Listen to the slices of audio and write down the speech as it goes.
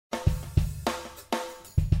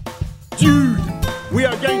Dude, we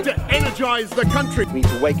are going to energise the country. We need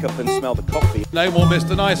to wake up and smell the coffee. No more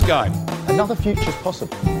Mr. Nice Guy. Another future's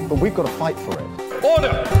possible, but we've got to fight for it.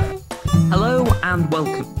 Order! Hello and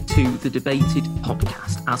welcome to the Debated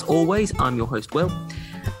podcast. As always, I'm your host, Will.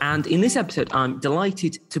 And in this episode, I'm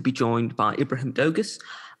delighted to be joined by Ibrahim Douglas,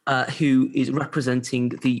 who is representing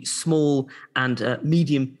the small and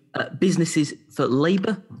medium businesses for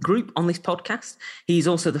Labour group on this podcast. He's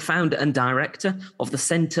also the founder and director of the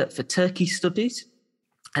Centre for Turkey Studies,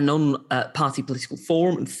 a non-party political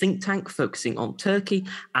forum and think tank focusing on Turkey,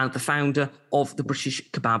 and the founder of the British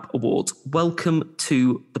Kebab Awards. Welcome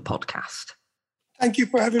to the podcast. Thank you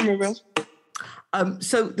for having me, Will.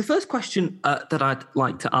 So the first question that I'd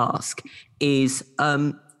like to ask is,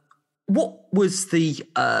 what was the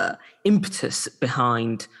impetus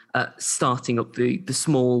behind starting up the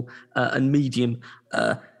small and medium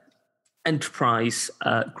enterprise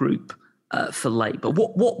group for Labour?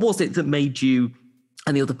 What was it that made you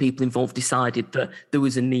and the other people involved decided that there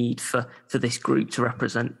was a need for this group to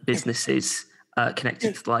represent businesses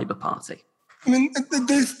connected to the Labour Party? I mean,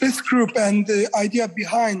 this group and the idea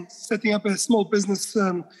behind setting up a small business,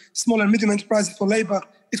 small and medium enterprises for Labour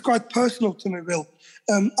is quite personal to me, Will.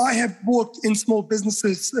 I have worked in small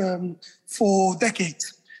businesses for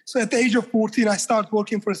decades. So at the age of 14, I started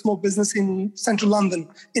working for a small business in central London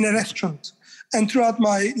in a restaurant. And throughout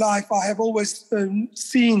my life, I have always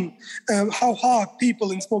seen how hard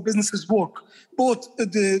people in small businesses work, both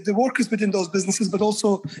the workers within those businesses, but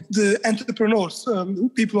also the entrepreneurs,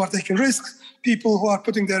 people who are taking risks, people who are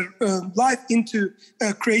putting their life into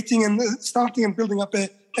creating and starting and building up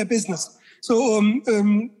a business. So,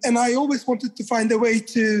 and I always wanted to find a way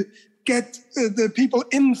to get the people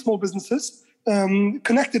in small businesses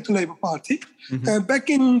connected to Labour Party. Mm-hmm. Back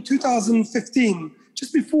in 2015,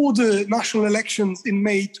 just before the national elections in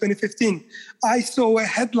May 2015, I saw a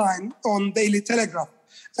headline on Daily Telegraph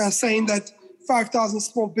saying that 5,000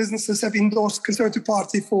 small businesses have endorsed Conservative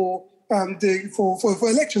Party for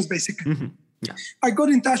elections, basically. Mm-hmm. Yeah. I got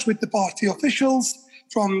in touch with the party officials,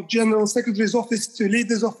 from General Secretary's office to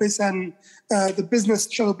Leader's office and the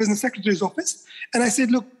Shadow Business Secretary's office. And I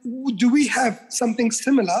said, look, do we have something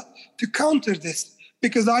similar to counter this?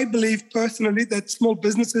 Because I believe personally that small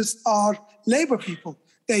businesses are Labour people.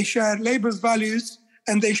 They share Labour's values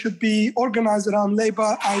and they should be organised around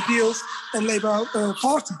Labour ideals and Labour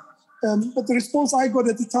Party. But the response I got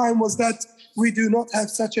at the time was that we do not have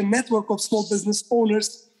such a network of small business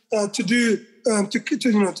owners to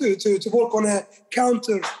work on a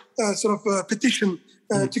counter petition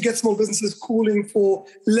to get small businesses calling for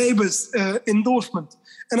Labour's endorsement.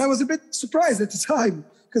 And I was a bit surprised at the time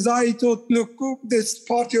because I thought, look, this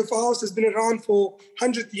party of ours has been around for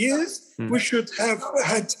 100 years. We should have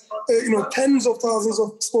had tens of thousands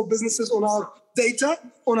of small businesses on our data,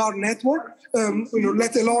 on our network,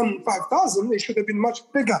 let alone 5,000. It should have been much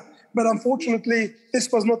bigger. But unfortunately,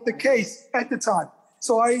 this was not the case at the time.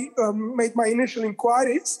 So I made my initial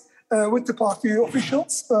inquiries with the party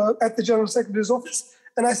officials at the General Secretary's office.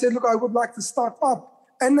 And I said, look, I would like to start up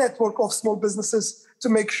a network of small businesses to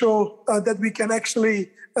make sure that we can actually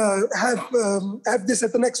have this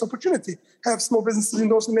at the next opportunity, have small businesses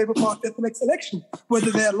endorsing Labour Party at the next election, whether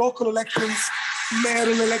they are local elections,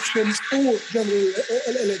 mayoral elections, or general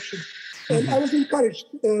elections. And I was encouraged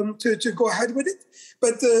to go ahead with it.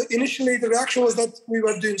 But initially, the reaction was that we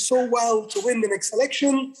were doing so well to win the next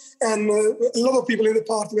election. And a lot of people in the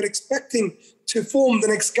party were expecting to form the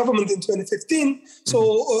next government in 2015. So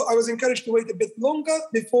I was encouraged to wait a bit longer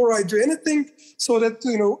before I do anything so that,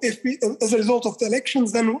 if we, as a result of the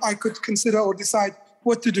elections, then I could consider or decide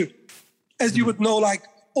what to do. As you would know, like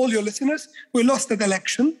all your listeners, we lost that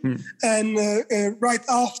election. And right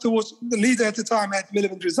afterwards, the leader at the time, Ed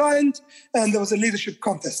Miliband, resigned, and there was a leadership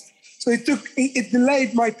contest. So it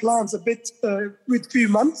delayed my plans a bit with a few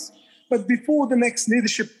months. But before the next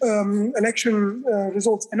leadership election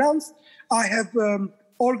results announced, I have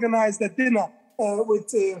organized a dinner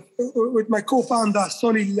with my co-founder,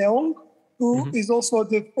 Sonny Leong, who is also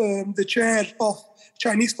the chair of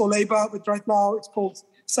Chinese for Labour, but right now it's called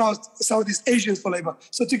Southeast Asians for Labour.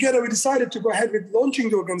 So together we decided to go ahead with launching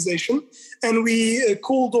the organization, and we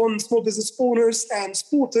called on small business owners and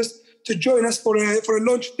supporters to join us for a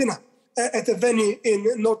launch dinner at a venue in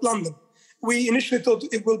North London. We initially thought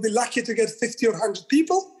it will be lucky to get 50 or 100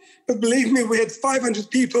 people, but believe me, we had 500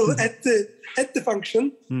 people at the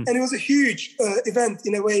function, and it was a huge event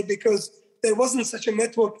in a way because there wasn't such a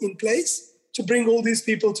network in place to bring all these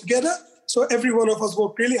people together. So every one of us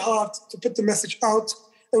worked really hard to put the message out.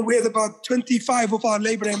 And we had about 25 of our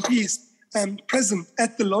Labour MPs present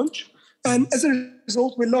at the launch. And as a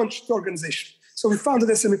result, we launched the organization. So we founded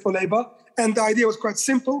SME for Labour, and the idea was quite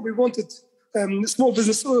simple. We wanted small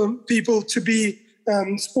business people to be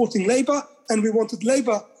supporting Labour, and we wanted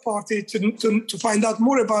Labour Party to find out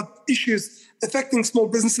more about issues affecting small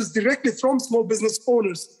businesses directly from small business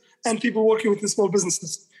owners and people working with the small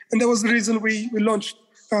businesses. And that was the reason we launched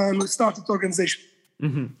and started the organization.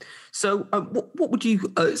 Mm-hmm. So what would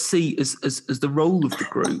you see as the role of the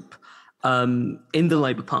group in the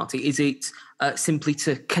Labour Party? Is it simply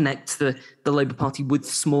to connect the Labour Party with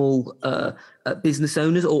small business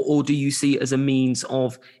owners, or do you see it as a means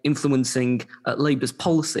of influencing Labour's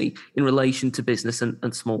policy in relation to business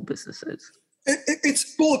and small businesses?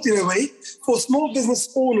 It's both in a way. For small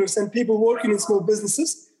business owners and people working in small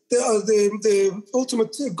businesses, the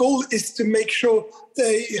ultimate goal is to make sure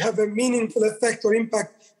they have a meaningful effect or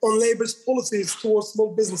impact on Labour's policies towards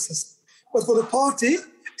small businesses. But for the party,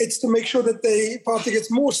 it's to make sure that the party gets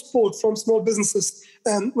more support from small businesses,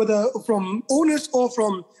 whether from owners or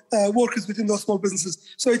from workers within those small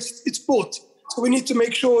businesses. So it's both. So we need to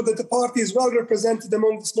make sure that the party is well represented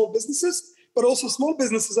among the small businesses, but also small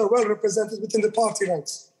businesses are well represented within the party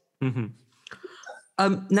ranks. Mm-hmm.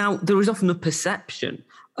 Now, there is often a perception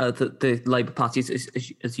that the Labour Party,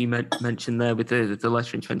 as you mentioned there with the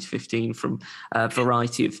letter in 2015 from a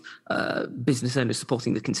variety of business owners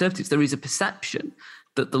supporting the Conservatives, there is a perception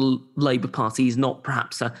that the Labour Party is not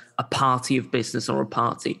perhaps a party of business or a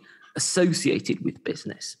party associated with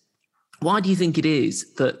business. Why do you think it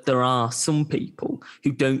is that there are some people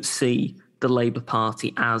who don't see the Labour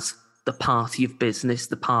Party as the party of business,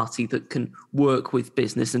 the party that can work with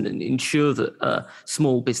business and ensure that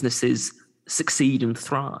small businesses succeed and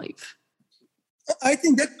thrive? I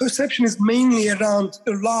think that perception is mainly around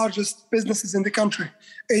the largest businesses in the country.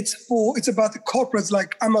 It's about the corporates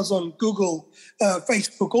like Amazon, Google,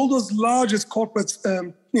 Facebook, all those largest corporates,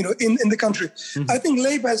 in the country. Mm-hmm. I think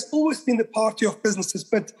Labour has always been the party of businesses,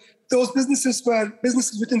 but those businesses were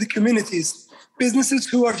businesses within the communities, businesses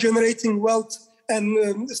who are generating wealth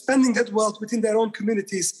and spending that wealth within their own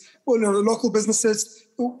communities, local businesses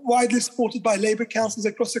widely supported by Labour councils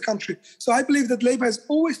across the country. So I believe that Labour has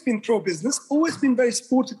always been pro-business, always been very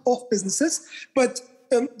supportive of businesses, but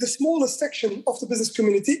the smallest section of the business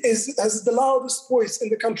community has the loudest voice in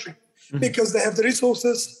the country, mm-hmm. because they have the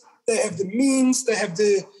resources, they have the means, they have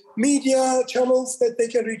the media channels that they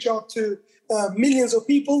can reach out to millions of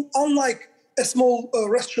people, unlike a small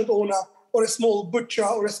restaurant owner or a small butcher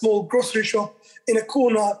or a small grocery shop in a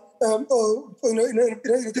corner or in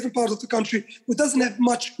a different part of the country who doesn't have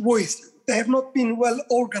much voice. They have not been well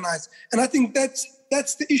organized. And I think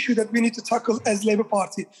that's the issue that we need to tackle as Labour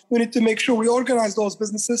Party. We need to make sure we organize those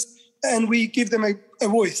businesses and we give them a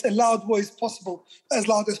voice, a loud voice possible, as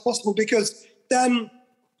loud as possible, because then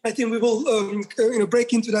I think we will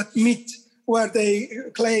break into that myth where they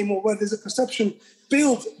claim or where there's a perception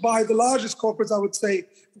built by the largest corporates, I would say,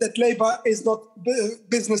 that Labour is not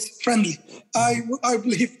business friendly. I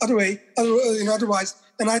believe otherwise,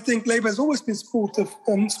 and I think Labour has always been supportive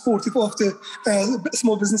of the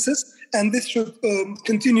small businesses, and this should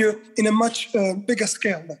continue in a much bigger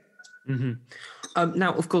scale. Mm-hmm.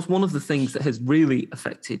 Now, of course, one of the things that has really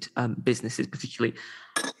affected businesses, particularly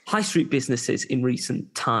high street businesses in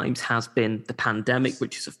recent times, has been the pandemic,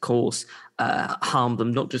 which has, of course, harmed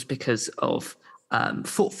them, not just because of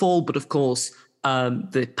footfall, but of course,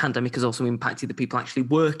 the pandemic has also impacted the people actually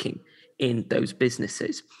working in those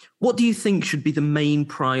businesses. What do you think should be the main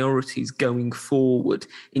priorities going forward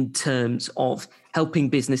in terms of helping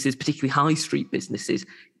businesses, particularly high street businesses,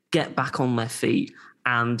 get back on their feet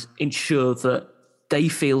and ensure that they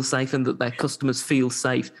feel safe and that their customers feel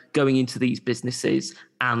safe going into these businesses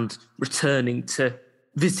and returning to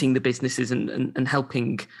visiting the businesses and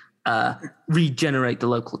helping regenerate the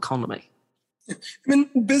local economy? I mean,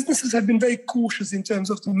 businesses have been very cautious in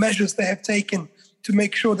terms of the measures they have taken to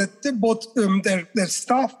make sure that both their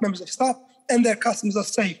staff, members of staff, and their customers are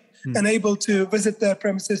safe and able to visit their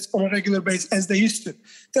premises on a regular basis as they used to.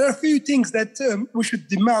 There are a few things that we should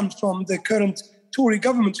demand from the current Tory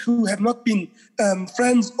government, who have not been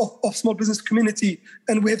friends of small business community,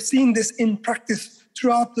 and we have seen this in practice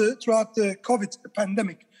throughout the COVID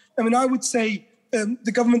pandemic. I mean, I would say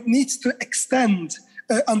the government needs to extend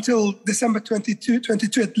until December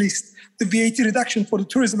 2022 at least, the VAT reduction for the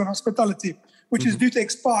tourism and hospitality, which is due to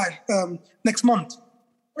expire next month.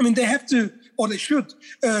 I mean, they have to, or they should,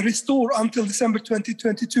 restore until December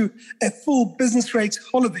 2022 a full business rates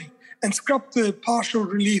holiday and scrap the partial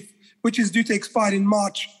relief, which is due to expire in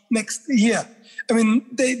March next year. I mean,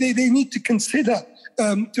 they need to consider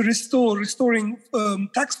restoring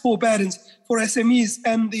tax forbearance for SMEs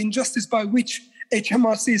and the injustice by which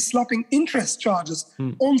HMRC is slapping interest charges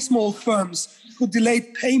on small firms who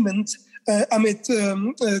delayed payment amid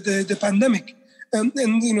the pandemic. And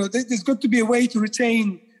there's got to be a way to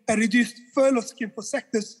retain a reduced furlough scheme for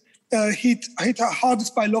sectors hit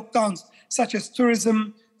hardest by lockdowns, such as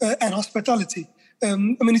tourism and hospitality.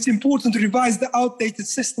 It's important to revise the outdated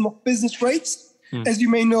system of business rates. As you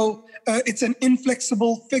may know, it's an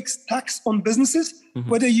inflexible fixed tax on businesses.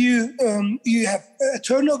 Whether you have a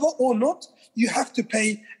turnover or not, you have to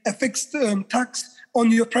pay a fixed tax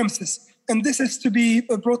on your premises. And this has to be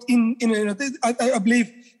brought in. I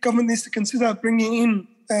believe government needs to consider bringing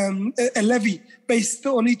in a levy based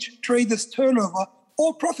on each trader's turnover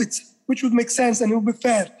or profits, which would make sense and it will be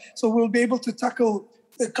fair. So we'll be able to tackle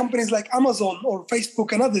companies like Amazon or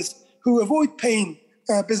Facebook and others who avoid paying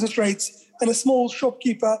business rates, and a small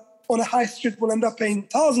shopkeeper on a high street will end up paying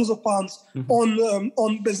thousands of pounds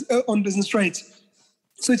on business rates.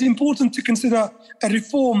 So it's important to consider a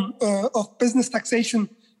reform of business taxation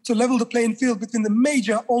to level the playing field between the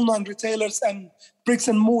major online retailers and bricks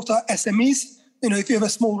and mortar SMEs. If you have a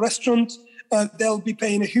small restaurant, they'll be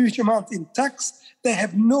paying a huge amount in tax. They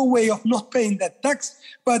have no way of not paying that tax,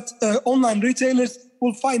 but online retailers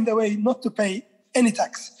will find a way not to pay any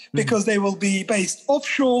tax because they will be based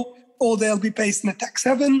offshore or they'll be based in a tax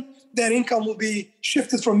haven. Their income will be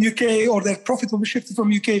shifted from UK, or their profit will be shifted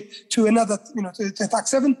from UK to another, to a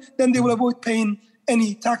tax haven. Then they will avoid paying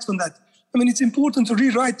any tax on that. It's important to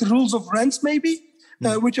rewrite the rules of rents, maybe,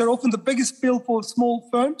 which are often the biggest bill for small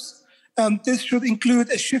firms. This should include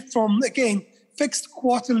a shift from, again, fixed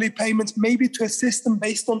quarterly payments, maybe to a system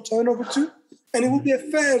based on turnover too. And it will be a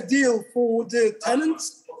fair deal for the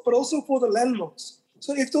tenants, but also for the landlords.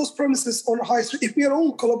 So if those premises on a high street, if we are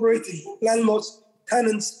all collaborating, landlords,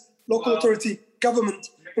 tenants, local authority, government,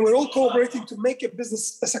 and we're all cooperating to make a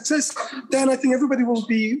business a success, then I think everybody will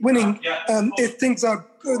be winning if things are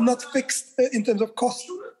not fixed in terms of cost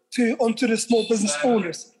onto the small business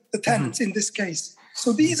owners, the tenants in this case.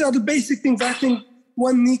 So these are the basic things I think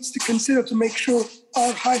one needs to consider to make sure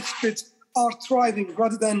our high streets are thriving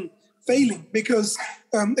rather than failing, because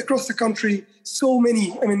across the country, so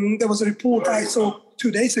many, there was a report I saw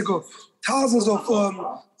 2 days ago, thousands of,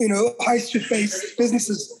 high street-based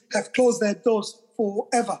businesses have closed their doors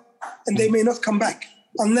forever, and they may not come back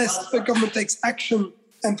unless the government takes action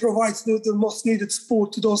and provides the most needed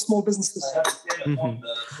support to those small businesses.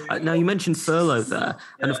 Now, you mentioned furlough there,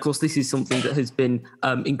 and of course, this is something that has been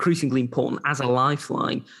increasingly important as a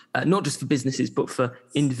lifeline, not just for businesses, but for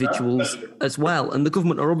individuals as well. And the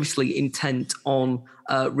government are obviously intent on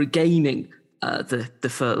regaining the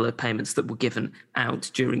furlough payments that were given out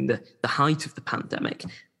during the height of the pandemic.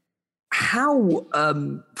 How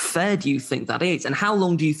fair do you think that is? And how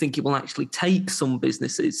long do you think it will actually take some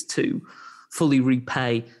businesses to fully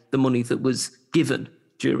repay the money that was given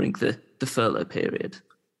during the furlough period?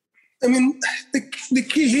 The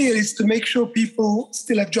key here is to make sure people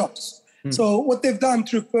still have jobs. So what they've done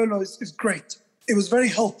through furlough is great. It was very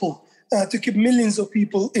helpful to keep millions of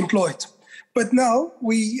people employed. But now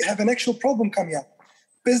we have an actual problem coming up.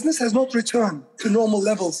 Business has not returned to normal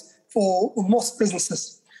levels for most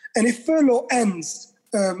businesses. And if furlough ends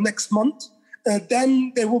next month,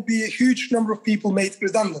 then there will be a huge number of people made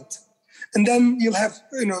redundant. And then you'll have,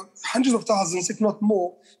 hundreds of thousands, if not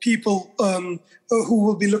more, people who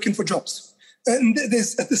will be looking for jobs. And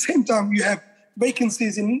there's, at the same time, you have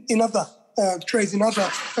vacancies in other trades, in other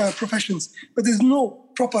professions, but there's no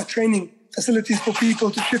proper training facilities for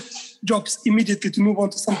people to shift jobs immediately to move on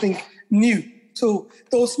to something new. So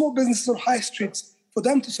those small businesses on high streets, for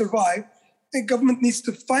them to survive, the government needs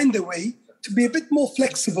to find a way to be a bit more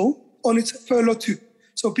flexible on its furlough too.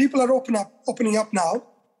 So people are opening up now,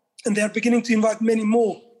 and they are beginning to invite many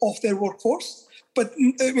more of their workforce. But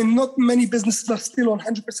not many businesses are still on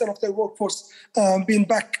 100% of their workforce being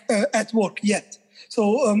back at work yet.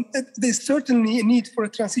 So there's certainly a need for a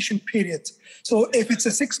transition period. So if it's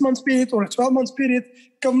a 6 month period or a 12 month period,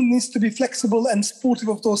 government needs to be flexible and supportive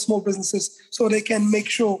of those small businesses so they can make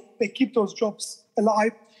sure they keep those jobs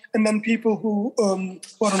alive. And then people who are on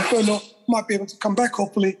furlough might be able to come back,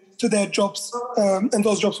 hopefully, to their jobs, and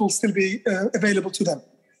those jobs will still be available to them.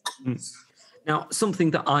 Now,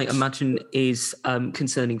 something that I imagine is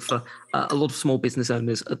concerning for a lot of small business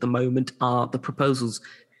owners at the moment are the proposals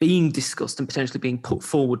being discussed and potentially being put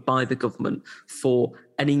forward by the government for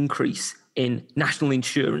an increase in national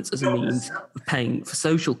insurance as a means of paying for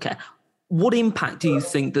social care. What impact do you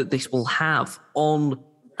think that this will have on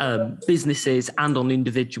businesses and on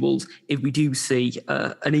individuals if we do see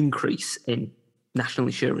an increase in national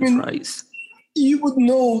insurance rates? you would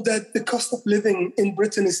know that the cost of living in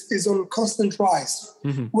Britain is on constant rise.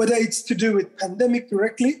 Whether it's to do with pandemic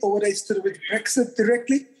directly or whether it's to do with Brexit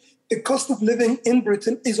directly, the cost of living in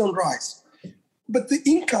Britain is on rise. But the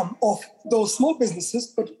income of those small businesses,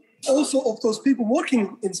 but also of those people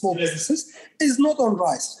working in small businesses, is not on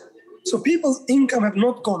rise. So people's income have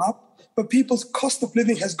not gone up, but people's cost of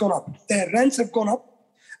living has gone up. Their rents have gone up,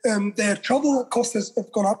 their travel costs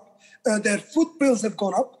have gone up, their food bills have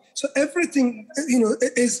gone up. So everything,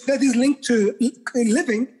 that is linked to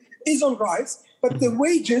living is on rise, but the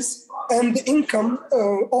wages and the income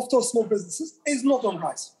of those small businesses is not on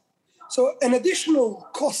rise. So an additional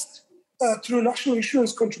cost through national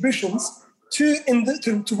insurance contributions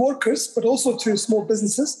to workers, but also to small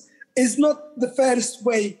businesses, is not the fairest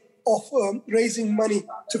way of raising money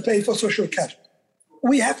to pay for social care.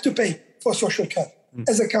 We have to pay for social care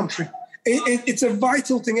as a country. It's a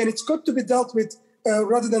vital thing, and it's got to be dealt with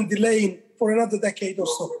rather than delaying for another decade or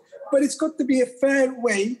so. But it's got to be a fair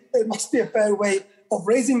way, it must be a fair way of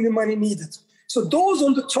raising the money needed. So those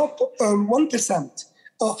on the top 1%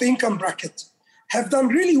 of income bracket have done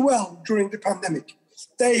really well during the pandemic.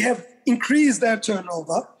 They have increased their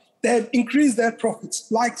turnover, they have increased their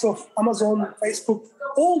profits, likes of Amazon, Facebook,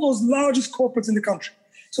 all those largest corporates in the country.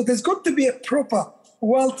 So there's got to be a proper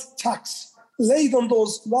wealth tax laid on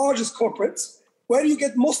those largest corporates where you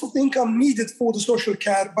get most of the income needed for the social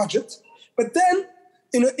care budget. But then,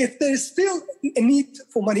 if there is still a need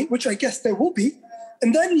for money, which I guess there will be,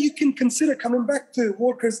 and then you can consider coming back to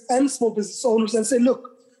workers and small business owners and say,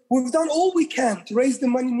 look, we've done all we can to raise the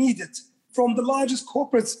money needed from the largest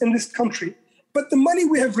corporates in this country, but the money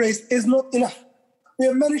we have raised is not enough. We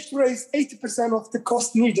have managed to raise 80% of the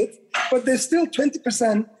cost needed, but there's still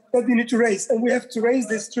 20% that we need to raise, and we have to raise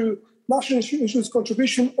this through national insurance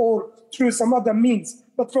contribution or through some other means,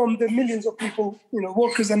 but from the millions of people,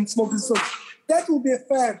 workers and small business owners. That will be a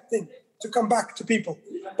fair thing to come back to people.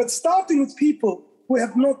 But starting with people who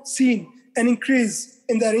have not seen an increase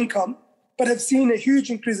in their income, but have seen a huge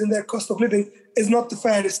increase in their cost of living, is not the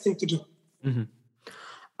fairest thing to do. Mm-hmm.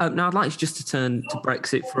 Now, I'd like just to turn to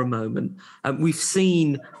Brexit for a moment. We've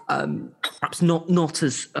seen, perhaps not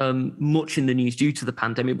as much in the news due to the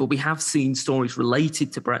pandemic, but we have seen stories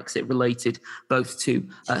related to Brexit, related both to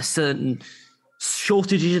certain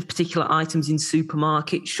shortages of particular items in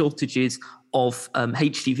supermarkets, shortages of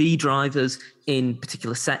HGV drivers in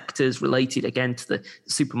particular sectors related, again, to the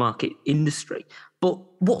supermarket industry. But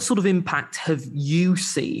what sort of impact have you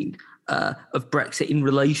seen of Brexit in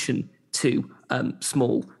relation to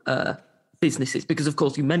small businesses? Because, of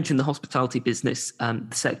course, you mentioned the hospitality business the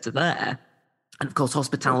sector there. And, of course,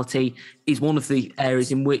 hospitality is one of the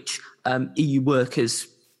areas in which EU workers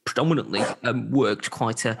predominantly worked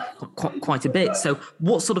quite a bit. So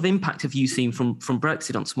what sort of impact have you seen from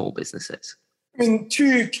Brexit on small businesses? I mean,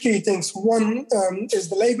 two key things. One is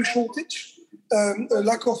the labour shortage, a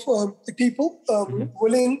lack of people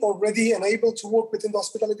willing or ready and able to work within the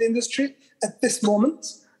hospitality industry at this moment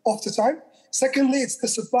of the time. Secondly, it's the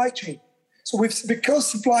supply chain. So because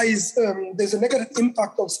supply is, there's a negative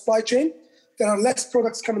impact on supply chain, there are less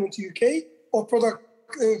products coming into UK, or products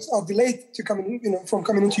are delayed to from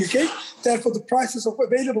coming into UK. Therefore, the prices of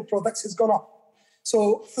available products has gone up.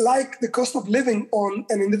 So like the cost of living on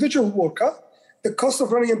an individual worker, the cost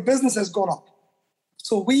of running a business has gone up.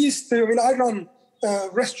 So I run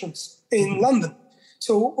restaurants in London.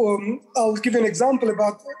 So I'll give you an example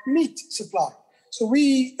about meat supply. So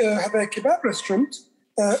we have a kebab restaurant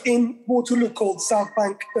in Waterloo called South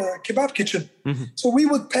Bank Kebab Kitchen. Mm-hmm. So we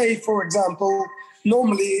would pay, for example,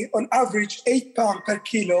 normally on average £8 per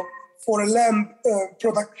kilo for a lamb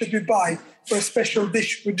product that we buy for a special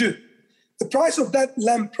dish we do. The price of that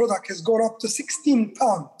lamb product has gone up to £16.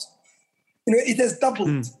 It has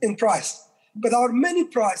doubled in price. But our menu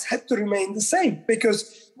price had to remain the same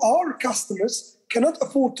because our customers cannot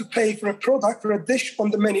afford to pay for a product, for a dish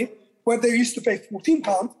on the menu, where they used to pay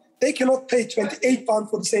 £14, they cannot pay £28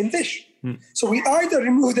 for the same dish. So we either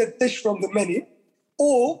remove that dish from the menu,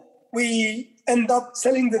 or we end up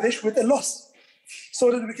selling the dish with a loss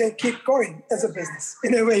so that we can keep going as a business,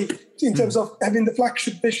 in a way, in terms of having the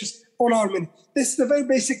flagship dishes on our menu. This is a very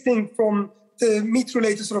basic thing from the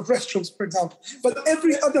meat-related sort of restaurants, for example. But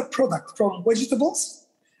every other product, from vegetables,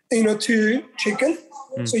 to chicken.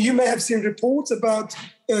 So you may have seen reports about,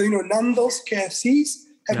 Nando's, KFCs,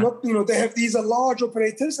 they have these are large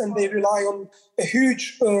operators and they rely on a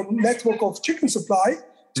huge network of chicken supply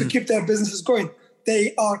to keep their businesses going.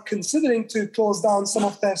 They are considering to close down some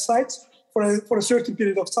of their sites for a certain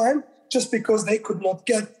period of time just because they could not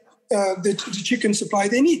get the chicken supply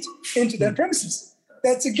they need into their premises.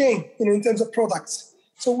 That's again, in terms of products.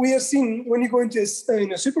 So we are seeing when you go into a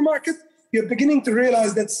supermarket, you're beginning to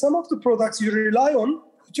realize that some of the products you rely on,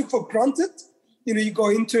 you took for granted. You go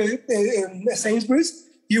into a Sainsbury's,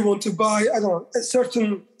 you want to buy, a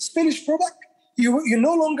certain Spanish product, you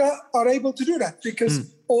no longer are able to do that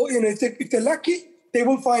because, if they're lucky, they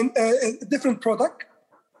will find a different product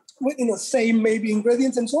with, same maybe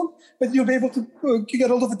ingredients and so on, but you'll be able to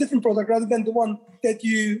get hold of a different product rather than the one that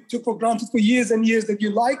you took for granted for years and years that you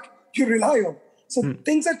rely on. So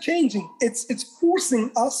things are changing. It's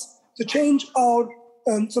forcing us to change our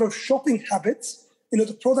sort of shopping habits,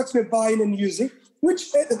 the products we're buying and using, which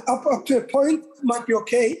up to a point might be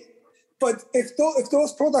okay. But if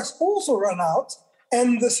those products also run out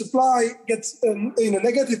and the supply gets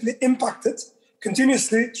negatively impacted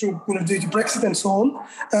continuously through due to Brexit and so on,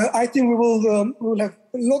 I think we will have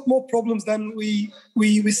a lot more problems than we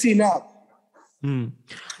see now.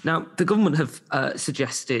 Now, the government have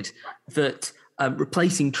suggested that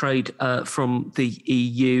replacing trade from the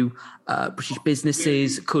EU, British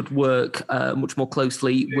businesses could work much more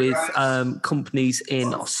closely with companies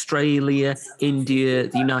in Australia, India,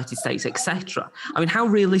 the United States, etc. I mean, how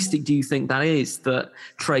realistic do you think that is, that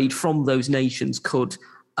trade from those nations could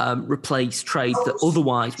replace trade that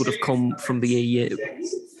otherwise would have come from the EU?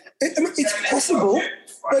 It's possible,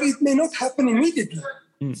 but it may not happen immediately.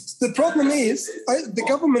 The problem is the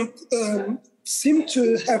government seem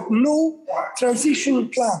to have no transition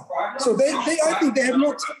plan. So I think they have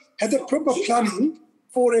not had a proper planning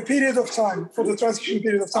for a period of time, for the transition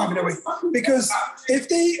period of time in a way. Because if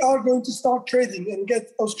they are going to start trading and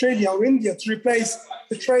get Australia or India to replace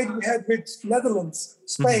the trade we had with Netherlands,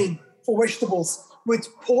 Spain for vegetables, with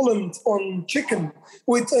Poland on chicken,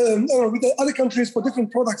 with the other countries for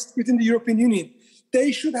different products within the European Union,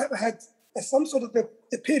 they should have had some sort of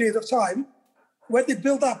a period of time where they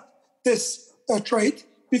build up this trade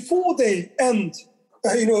before they end,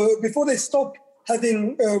 before they stop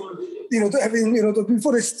having,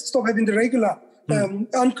 before they stop having the regular,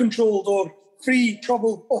 uncontrolled or free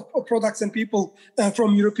travel of products and people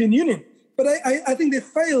from European Union. But I think they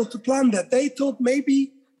failed to plan that. They thought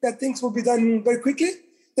maybe that things will be done very quickly,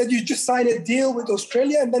 that you just sign a deal with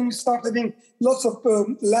Australia and then you start having lots of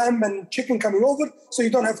lamb and chicken coming over, so you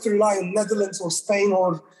don't have to rely on Netherlands or Spain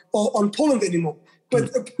or on Poland anymore.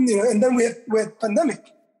 But and then we had pandemic.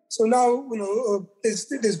 So now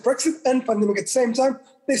there's Brexit and pandemic at the same time.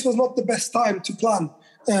 This was not the best time to plan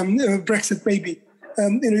Brexit. Maybe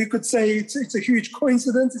you could say it's a huge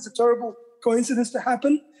coincidence. It's a terrible coincidence to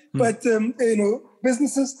happen. But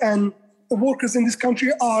businesses and the workers in this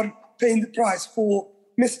country are paying the price for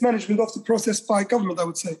mismanagement of the process by government, I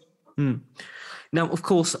would say. Now, of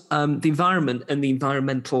course, the environment and the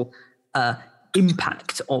environmental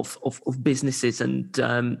impact of businesses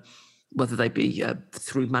and whether they be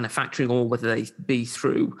through manufacturing or whether they be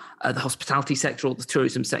through the hospitality sector or the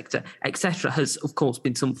tourism sector, etc., has, of course,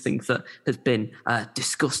 been something that has been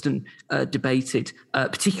discussed and debated,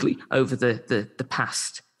 particularly over the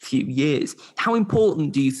past few years. How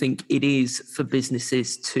important do you think it is for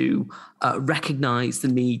businesses to recognise the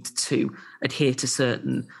need to adhere to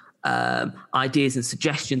certain ideas and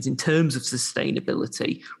suggestions in terms of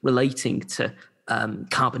sustainability relating to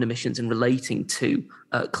carbon emissions and relating to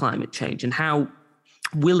climate change? And how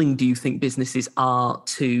willing do you think businesses are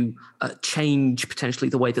to change potentially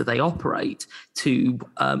the way that they operate to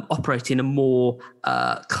operate in a more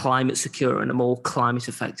climate secure and a more climate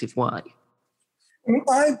effective way?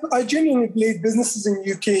 I genuinely believe businesses in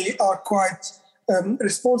the UK are quite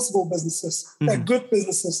responsible businesses. They're good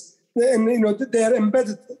businesses. And they are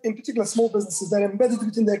embedded, in particular small businesses, they're embedded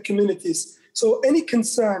within their communities. So any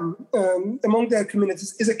concern among their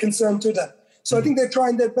communities is a concern to them. So I think they're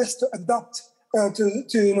trying their best to adapt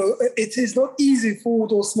it is not easy for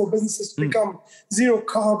those small businesses to become zero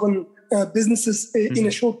carbon businesses in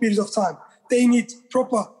a short period of time. They need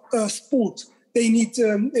proper support. They need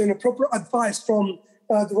proper advice from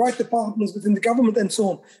the right departments within the government and so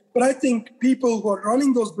on. But I think people who are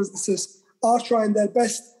running those businesses are trying their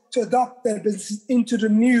best to adapt their businesses into the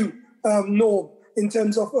new norm in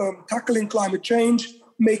terms of tackling climate change,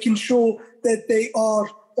 making sure that they are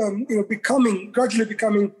gradually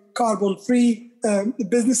becoming carbon-free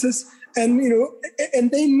businesses,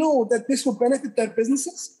 and they know that this will benefit their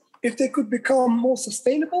businesses if they could become more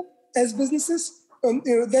sustainable as businesses.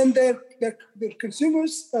 Then their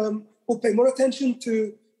consumers will pay more attention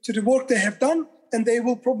to the work they have done, and they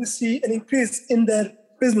will probably see an increase in their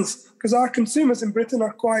business, because our consumers in Britain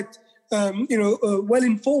are quite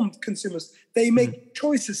well-informed consumers. They make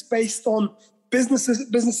choices based on businesses,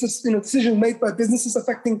 decisions made by businesses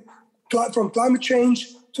affecting from climate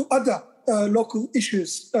change to other local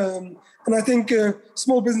issues. And I think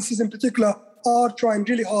small businesses in particular are trying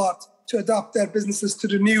really hard to adapt their businesses to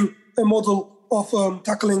the new model of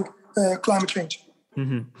tackling climate change.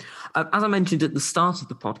 Mm-hmm. As I mentioned at the start of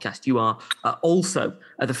the podcast, you are also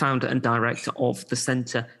the founder and director of the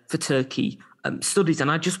Centre for Turkey Studies. And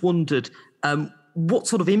I just wondered, what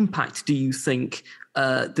sort of impact do you think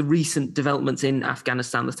the recent developments in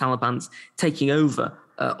Afghanistan, the Taliban's taking over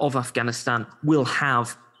of Afghanistan, will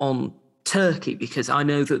have on Turkey? Because I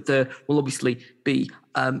know that there will obviously be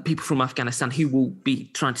people from Afghanistan who will be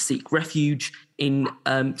trying to seek refuge in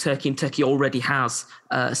Turkey, and Turkey already has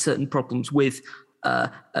certain problems with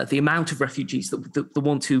the amount of refugees that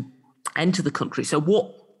want to enter the country. So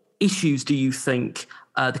what issues do you think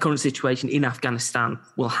the current situation in Afghanistan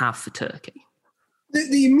will have for Turkey?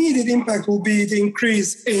 The immediate impact will be the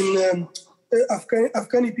increase in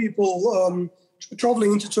Afghani people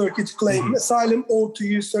traveling into Turkey to claim asylum or to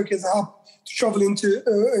use Turkey as a hub to travel into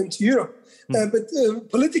Europe. But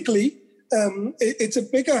politically, it's a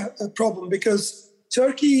bigger problem because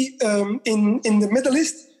Turkey in the Middle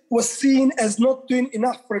East was seen as not doing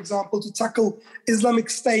enough, for example, to tackle Islamic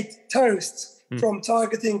State terrorists from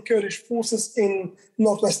targeting Kurdish forces in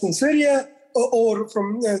northwestern Syria, or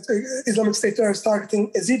from Islamic State terrorists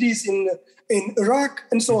targeting Yazidis in Iraq,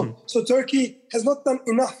 and so on. So Turkey has not done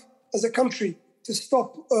enough as a country to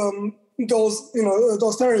stop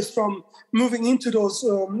those terrorists from moving into those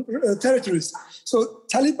territories. So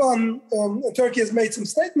Taliban, Turkey has made some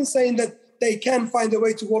statements saying that they can find a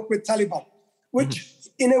way to work with Taliban, which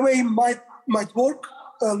in a way might work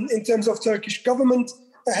in terms of Turkish government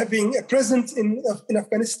having a presence in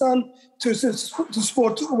Afghanistan to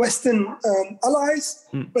support Western allies.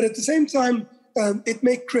 But at the same time, it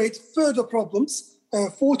may create further problems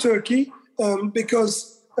for Turkey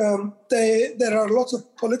because there are lots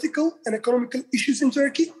of political and economical issues in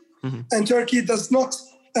Turkey. And Turkey does not,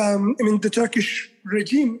 the Turkish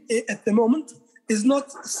regime at the moment is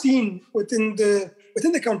not seen within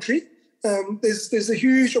the country. There's a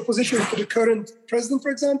huge opposition to the current president,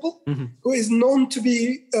 for example, who is known to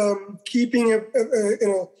be keeping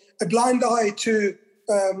a blind eye to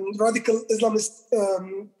radical Islamist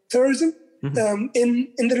terrorism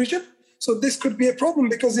in the region. So this could be a problem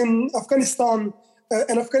because in Afghanistan,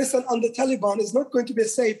 Afghanistan under Taliban is not going to be a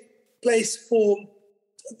safe place for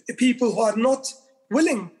people who are not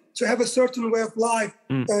willing to have a certain way of life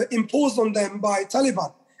imposed on them by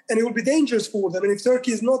Taliban. And it will be dangerous for them. And if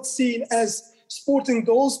Turkey is not seen as supporting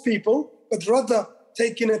those people, but rather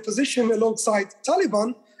taking a position alongside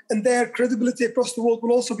Taliban, and their credibility across the world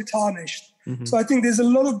will also be tarnished. So I think there's a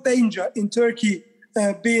lot of danger in Turkey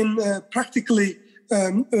being practically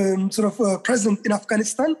present in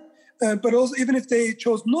Afghanistan. But also, even if they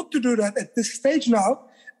chose not to do that at this stage now,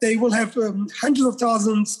 they will have hundreds of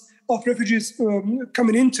thousands of refugees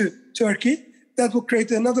coming into Turkey. That will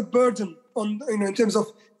create another burden on, in terms of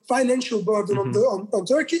financial burden on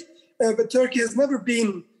Turkey. But Turkey has never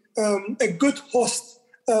been a good host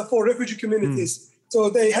for refugee communities. So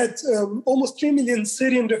they had almost 3 million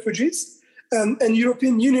Syrian refugees, and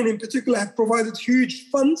European Union in particular have provided huge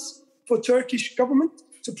funds for Turkish government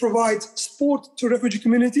to provide support to refugee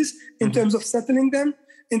communities in terms of settling them,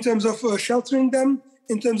 in terms of sheltering them,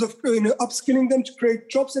 in terms of upskilling them to create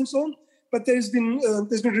jobs and so on. But there's been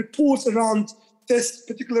reports around this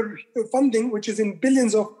particular funding, which is in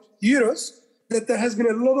billions of euros, that there has been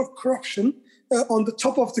a lot of corruption on the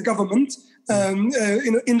top of the government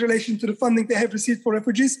in relation to the funding they have received for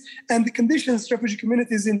refugees, and the conditions refugee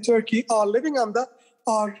communities in Turkey are living under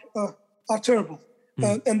are terrible.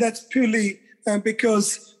 And that's purely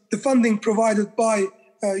because the funding provided by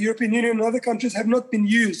European Union and other countries have not been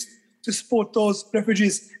used to support those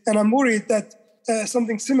refugees. And I'm worried that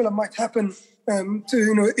something similar might happen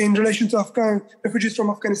in relation to refugees from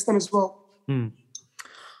Afghanistan as well.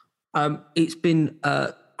 It's been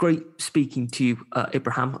great speaking to you,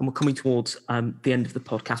 Ibrahim, and we're coming towards the end of the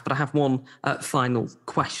podcast, but I have one final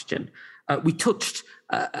question. We touched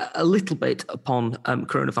a little bit upon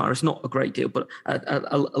coronavirus, not a great deal, but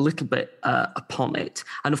a little bit upon it.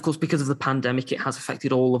 And of course, because of the pandemic, it has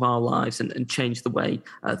affected all of our lives and changed the way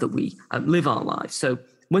that we live our lives. So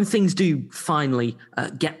when things do finally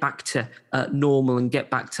get back to normal and get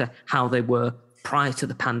back to how they were prior to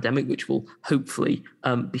the pandemic, which will hopefully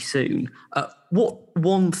be soon, what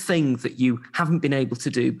one thing that you haven't been able to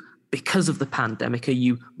do because of the pandemic are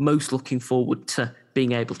you most looking forward to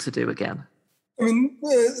being able to do again? I mean,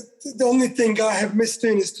 the only thing I have missed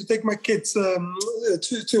doing is to take my kids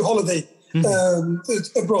to holiday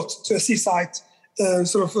abroad, to a seaside, a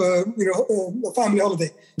family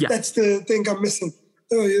holiday. Yeah. That's the thing I'm missing.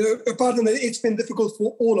 pardon that it's been difficult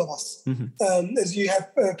for all of us, as you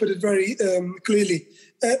have put it very clearly.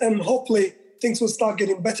 And hopefully things will start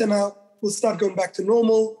getting better now. We'll start going back to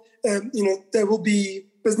normal. There will be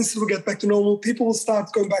businesses will get back to normal. People will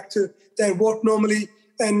start going back to their work normally,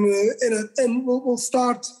 and we'll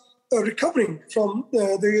start recovering from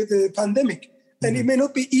the pandemic. And it may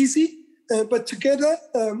not be easy, but together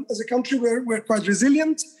as a country, we're quite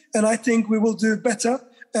resilient. And I think we will do better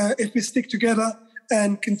if we stick together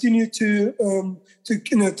and continue to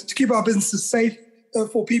keep our businesses safe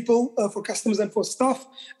for people, for customers, and for staff,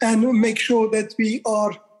 and make sure that we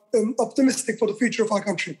are optimistic for the future of our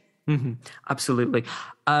country. Absolutely.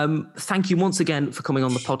 Thank you once again for coming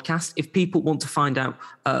on the podcast. If people want to find out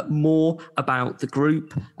more about the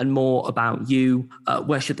group and more about you,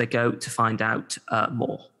 where should they go to find out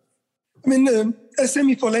more?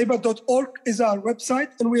 SME4Labour.org is our website,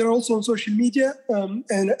 and we are also on social media. And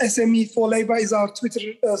SME4Labour is our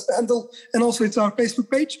Twitter handle, and also it's our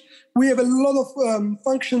Facebook page. We have a lot of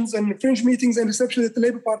functions and fringe meetings and receptions at the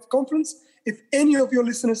Labour Party Conference. If any of your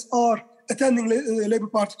listeners are attending the Labour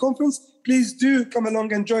Party Conference, please do come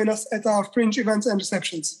along and join us at our fringe events and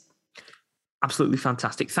receptions. Absolutely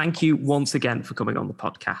fantastic. Thank you once again for coming on the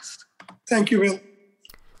podcast. Thank you, Will.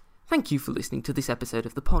 Thank you for listening to this episode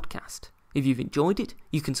of the podcast. If you've enjoyed it,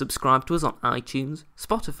 you can subscribe to us on iTunes,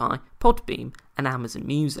 Spotify, Podbean, and Amazon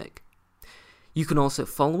Music. You can also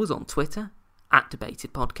follow us on Twitter,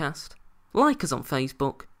 @DebatedPodcast, like us on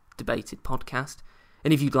Facebook, Debated Podcast,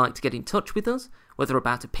 and if you'd like to get in touch with us, whether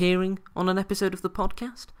about appearing on an episode of the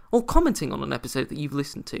podcast or commenting on an episode that you've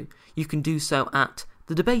listened to, you can do so at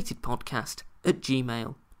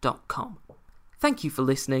thedebatedpodcast@gmail.com. Thank you for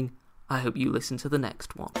listening. I hope you listen to the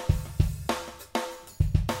next one.